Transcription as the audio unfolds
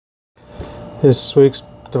This week's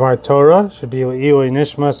Dvar Torah should be Le'ilui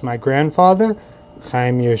Nishmas, my grandfather,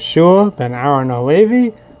 Chaim Yeshua ben Aaron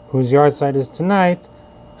Halevi, whose yahrzeit is tonight,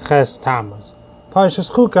 Ches Tammuz.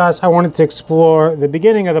 Parshas Chukas, I wanted to explore the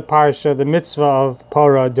beginning of the parsha, the mitzvah of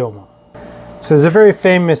Parah Aduma. So there's a very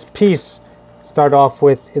famous piece, start off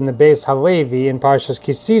with in the Beis Halevi in Parshas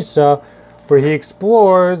Kisisa, where he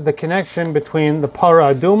explores the connection between the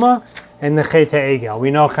Parah Aduma and the Chet HaEgel.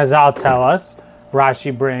 We know Chazal tell us,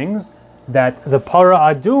 Rashi brings, that the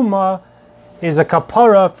Parah Aduma is a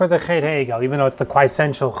kapara for the Chet HaEgel, even though it's the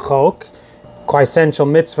quintessential chok, quintessential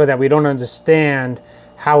mitzvah that we don't understand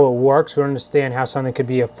how it works. We don't understand how something could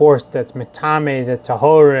be a force that's metame, the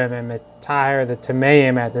tahorim, and metaher, the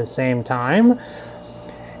tameim at the same time.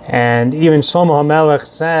 And even Shlomo HaMelech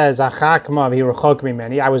says, Achakma v'rachok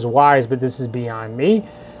mimeni, I was wise, but this is beyond me.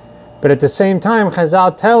 But at the same time,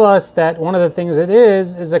 Chazal tell us that one of the things it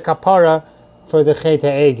is a kapara for the Chet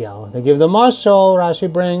HaEgel. They give the mashal,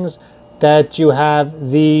 Rashi brings, that you have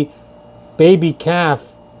the baby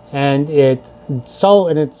calf and it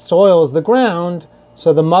soils the ground,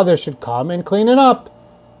 so the mother should come and clean it up.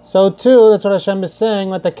 So too, that's what Hashem is saying,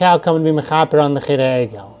 let the cow come and be mechaper on the Chet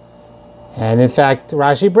HaEgel. And in fact,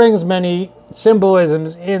 Rashi brings many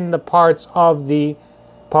symbolisms in the parts of the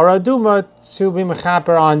Parah Aduma to be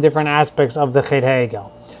mechaper on different aspects of the Chet HaEgel.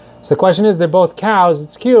 So the question is, they're both cows,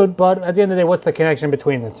 it's cute, but at the end of the day, what's the connection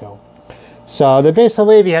between the two? So the Beis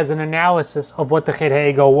Halevi has an analysis of what the Chet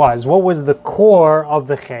HaEgel was. What was the core of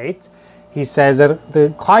the Chet? He says that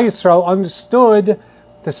the Klal Yisrael understood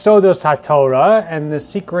the Sodos HaTorah and the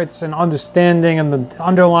secrets and understanding and the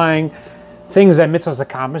underlying things that mitzvahs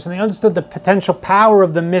accomplish, and they understood the potential power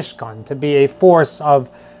of the Mishkan to be a force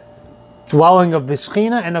of dwelling of the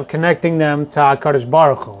Shekhinah and of connecting them to HaKadosh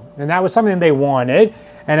Baruch Hu. And that was something they wanted.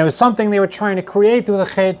 And it was something they were trying to create through the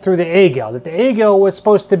Egel. That the Egel was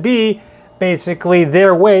supposed to be basically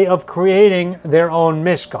their way of creating their own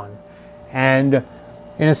Mishkan. And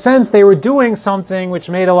in a sense, they were doing something which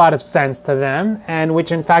made a lot of sense to them, and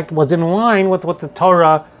which in fact was in line with what the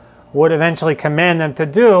Torah would eventually command them to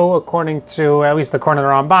do, according to, at least according to the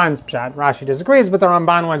Ramban's pshat. Rashi disagrees, but the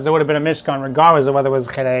Ramban wants there would have been a Mishkan regardless of whether it was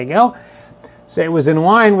Chet HaEgel. So it was in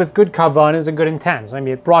line with good kavanas and good intents.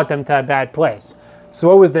 Maybe it brought them to a bad place. So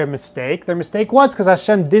what was their mistake? Their mistake was because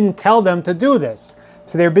Hashem didn't tell them to do this.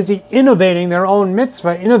 So they're busy innovating their own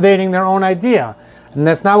mitzvah, innovating their own idea. And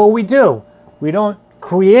that's not what we do. We don't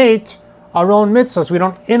create our own mitzvahs. We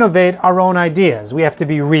don't innovate our own ideas. We have to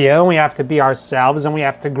be real, we have to be ourselves, and we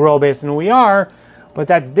have to grow based on who we are. But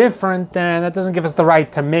that's different, and that doesn't give us the right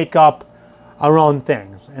to make up our own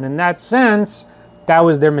things. And in that sense, that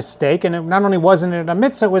was their mistake. And it not only wasn't it a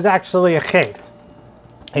mitzvah, it was actually a chet.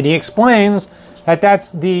 And he explains that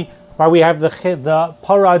that's why we have the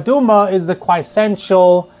Parah Aduma is the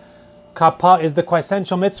quintessential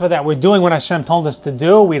mitzvah that we're doing what Hashem told us to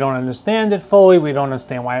do. We don't understand it fully. We don't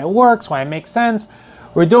understand why it works, why it makes sense.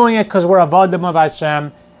 We're doing it because we're avodim of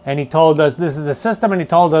Hashem, and He told us this is a system, and He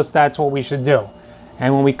told us that's what we should do.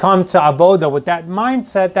 And when we come to avodah with that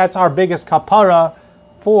mindset, that's our biggest kapara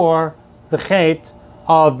for the chet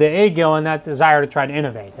of the Egel and that desire to try to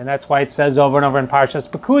innovate. And that's why it says over and over in Parshas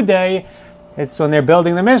Pekudei, it's when they're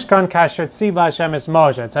building the Mishkan, Kasher Tziva Hashem es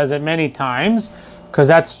Moshe. It says it many times, because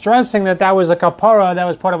that's stressing that was a kapara, that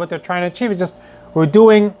was part of what they're trying to achieve. It's just, we're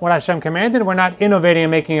doing what Hashem commanded, we're not innovating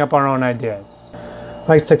and making up our own ideas. I'd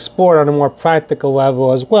like to explore it on a more practical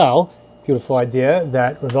level as well. Beautiful idea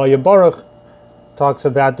that Rav Elia Baruch talks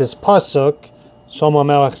about this pasuk. Shlomo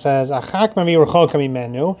HaMelech says, Achak mavi rachok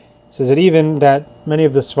mimenu. Says that even that many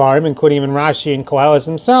of the Svarim, including even Rashi and Koheles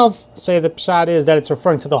himself, say the pshat is that it's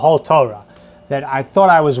referring to the whole Torah. That I thought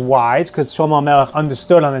I was wise because Shlomo HaMelech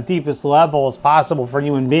understood on the deepest levels possible for a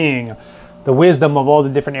human being the wisdom of all the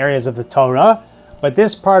different areas of the Torah. But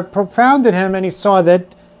this part profounded him, and he saw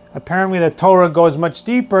that apparently the Torah goes much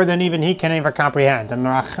deeper than even he can ever comprehend. And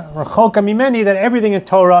Rachok mimeni, that everything in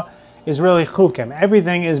Torah is really chukim.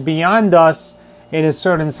 Everything is beyond us in a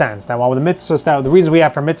certain sense. Now, while the mitzvahs, the reason we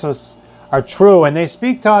have for mitzvahs are true, and they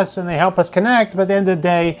speak to us and they help us connect, but at the end of the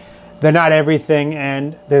day, they're not everything,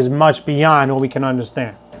 and there's much beyond what we can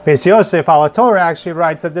understand. Beis Yosef al Torah actually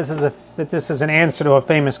writes that this is an answer to a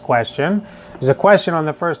famous question. There's a question on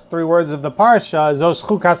the first three words of the parsha: Zos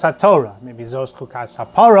chukas haTorah. Maybe Zos chukas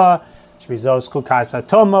haPara. Should be Zos chukas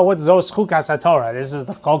haToma. What's Zos chukas haTorah? This is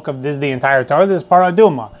the chok of this is the entire Torah. This is Parah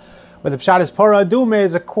Aduma. But the pshat is Parah Aduma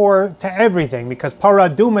is a core to everything, because Parah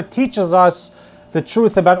Aduma teaches us the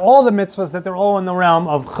truth about all the mitzvahs, that they're all in the realm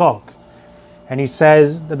of chok. And he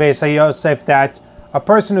says, the Beis Yosef, that a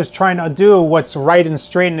person who's trying to do what's right and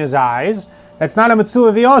straight in his eyes, That's not a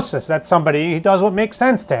mitzvah v'osis. That's somebody who does what makes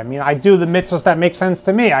sense to him. I do the mitzvahs that make sense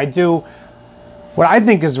to me. I do what I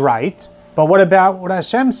think is right. But what about what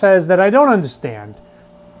Hashem says that I don't understand?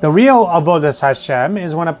 The real avodas Hashem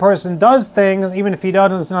is when a person does things even if he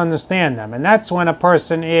doesn't understand them. And that's when a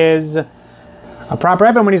person is a proper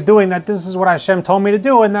Rebbe, when he's doing that. This is what Hashem told me to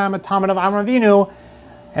do, and then I'm a Talmud of Amram Avinu,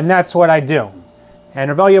 and that's what I do.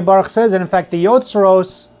 And Rav Elia Baruch says that in fact the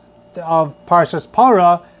Yotzros of Parshas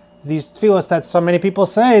Parah, these tefillos that so many people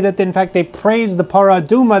say, that in fact they praise the Parah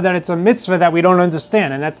Aduma, that it's a mitzvah that we don't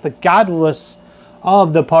understand, and that's the godless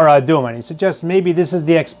of the Parah Aduma. And he suggests maybe this is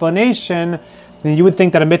the explanation. And you would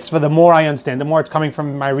think that a mitzvah, the more I understand, the more it's coming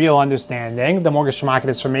from my real understanding, the more geschmack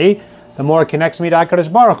it is for me, the more it connects me to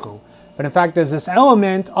HaKadosh Baruch Hu. But in fact, there's this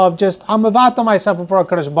element of just, I'm mavato myself before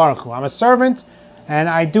HaKadosh Baruch Hu. I'm a servant, and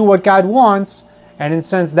I do what God wants, and in a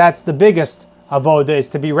sense, that's the biggest avoda, is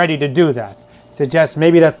to be ready to do that. Suggests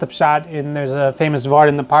maybe that's the pshat, and there's a famous word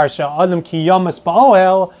in the parsha, Adam ki yomas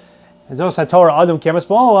ba'oel, and Zos HaTorah, Adam ki yomas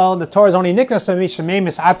ba'oel, the Torah is only niknas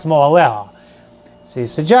mishamemis atzmo aleha. So he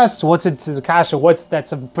suggests,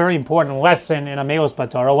 that's a very important lesson in Ameos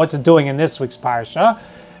Batorah. What's it doing in this week's parsha?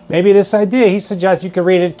 Maybe this idea, he suggests you could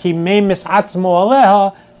read it, ki memis atzmo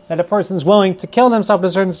aleha, that a person's willing to kill themselves in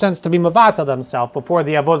a certain sense, to be mavatal themselves before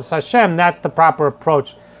the avodas Hashem. That's the proper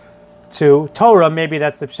approach to Torah. Maybe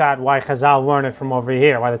that's the pshat why Chazal learn it from over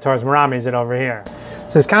here, why the Torah's Marami is it over here.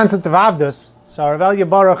 So this concept of Avdus, so Rav Elia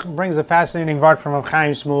Baruch brings a fascinating word from Rav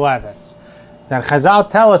Chaim Shmulevitz, that Chazal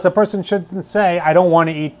tell us a person shouldn't say, I don't want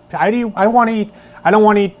to eat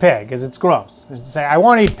pig, because it's gross. It's to say, I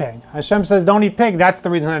want to eat pig. Hashem says, don't eat pig. That's the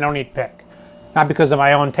reason I don't eat pig. Not because of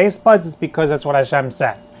my own taste buds, it's because that's what Hashem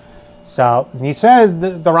said. So he says,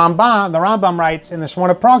 the Rambam writes in the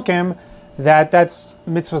Shmona Prakim that that's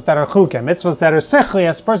mitzvahs that are chukim, mitzvahs that are sichli.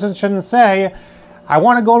 A person shouldn't say, I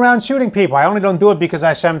want to go around shooting people. I only don't do it because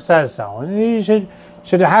Hashem says so. And he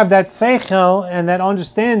should have that seichel and that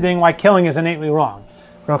understanding why killing is innately wrong.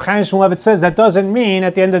 Rav Chaim Shmulevitz says that doesn't mean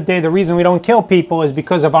at the end of the day the reason we don't kill people is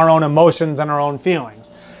because of our own emotions and our own feelings.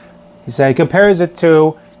 He compares it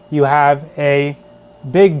to, you have a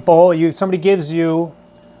big bowl, somebody gives you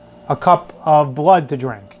a cup of blood to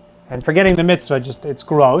drink, and forgetting the mitzvah, it's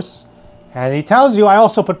gross, and he tells you, I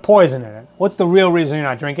also put poison in it. What's the real reason you're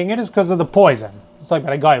not drinking it? Is because of the poison. It's like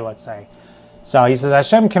by a guy, let's say. So he says,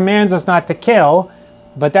 Hashem commands us not to kill,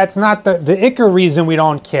 but that's not the ikar reason we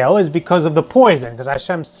don't kill, is because of the poison, because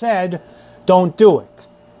Hashem said, don't do it.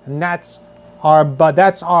 And that's our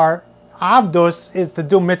avdus, is to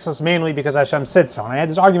do mitzvahs mainly because Hashem said so. And I had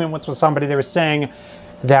this argument once with somebody, they were saying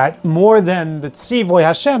that more than the tzivoy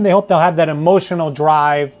Hashem, they hope they'll have that emotional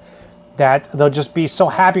drive, that they'll just be so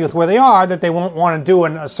happy with where they are that they won't want to do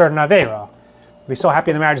a certain aveira. Be so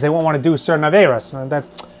happy in the marriage they won't want to do certain aveiras.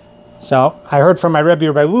 So I heard from my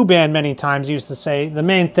Rebbe Rabbi Luban many times, he used to say, the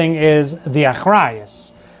main thing is the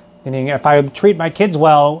achrayas. Meaning, if I treat my kids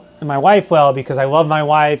well and my wife well because I love my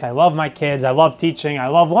wife, I love my kids, I love teaching, I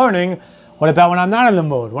love learning, what about when I'm not in the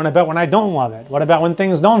mood? What about when I don't love it? What about when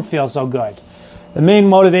things don't feel so good? The main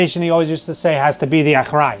motivation, he always used to say, has to be the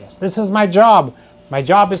achrayas. This is my job. My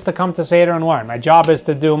job is to come to Seder and learn. My job is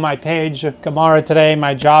to do my page Gemara today.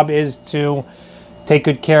 My job is to take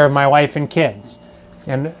good care of my wife and kids.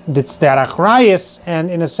 And it's that achrayas, and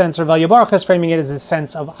in a sense, Rav Elia Baruch is framing it as a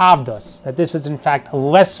sense of avdus, that this is in fact a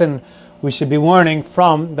lesson we should be learning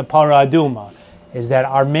from the Parah Aduma, is that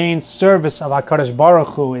our main service of HaKadosh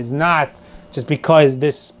Baruch Hu is not just because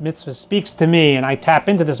this mitzvah speaks to me and I tap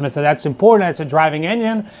into this mitzvah. That's important, it's a driving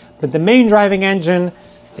engine, but the main driving engine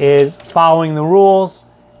is following the rules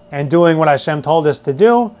and doing what Hashem told us to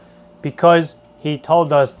do because He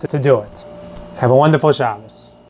told us to do it. Have a wonderful Shabbos.